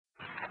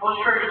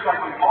Illustrations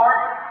might be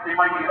art, they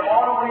might be an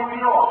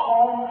automobile, a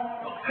home,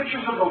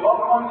 pictures of the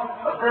loved ones,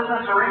 a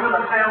business, or even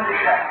a family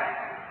pet.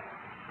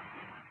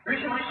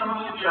 Recently,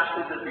 someone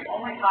suggested that the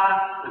only time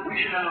that we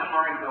should enter a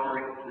burning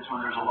building is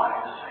when there's a life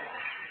to save.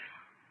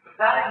 But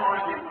that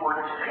ignores the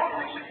importance of what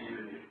makes a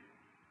community,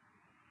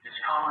 its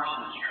commerce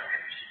and its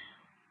treasures.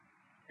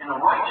 In the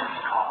righteous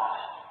cause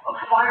of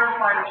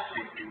firefighter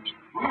safety,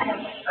 we have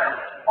spent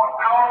our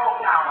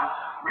powerful talents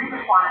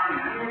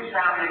redefining and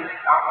re-examining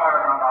our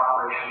firearm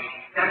operations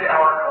and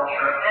our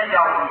culture and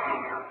our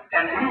behavior.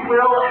 And we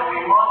will and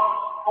we must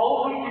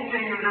boldly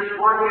continue this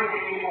worthy and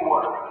meaningful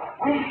work.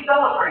 We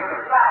celebrate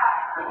the fact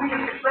that we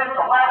have spent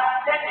the last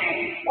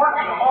decade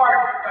working hard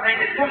to make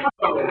a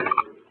difference.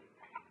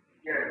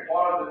 Again,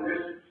 part of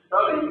the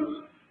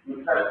studies we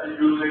tested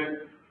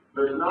using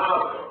the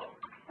nozzle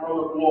from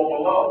the floor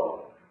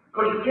below.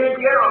 Because you can't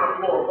get on the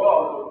floor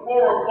above. The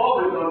floor above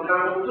is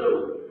untenable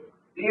 2.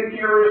 The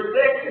interior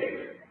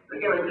staircase.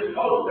 Again, I just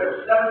told you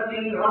there's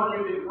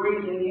 1,700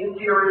 degrees in the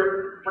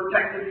interior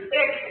protected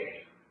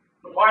staircase.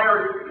 The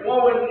fire is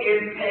flowing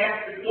in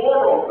past the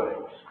door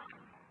openings.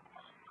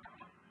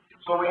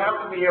 So we have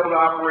to be able to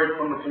operate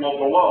from the floor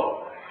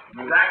below.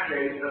 In that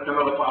case, that's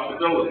another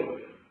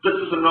possibility. This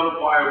is another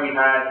fire we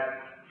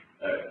had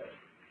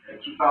in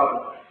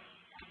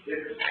 2006,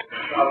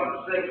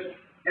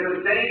 in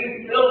the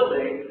same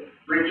building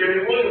where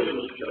Jimmy Williams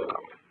was killed.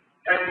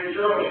 And New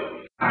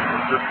Jersey.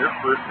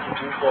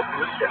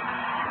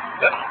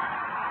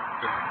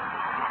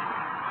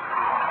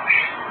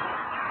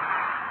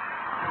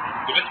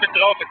 Du bist mit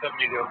drauf jetzt am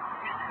Video.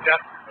 Ja.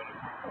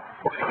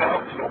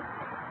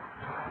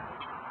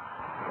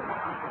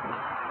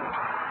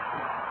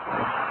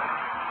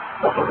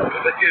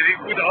 Das hier sieht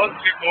gut aus,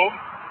 wie oben.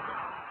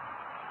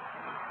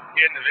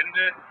 Hier eine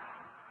Winde.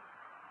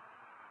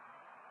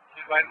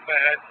 Hier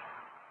Beinfreiheit.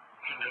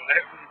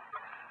 Reifen,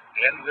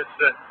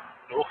 Rennsitze,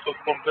 eine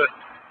Hochdruckpumpe.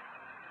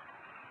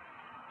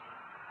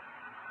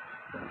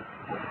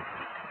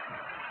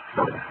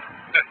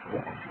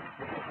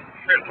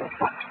 Schön.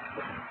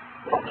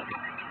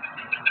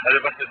 Also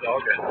was ist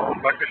Auge?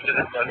 Praktisch das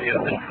ist mal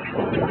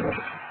hier.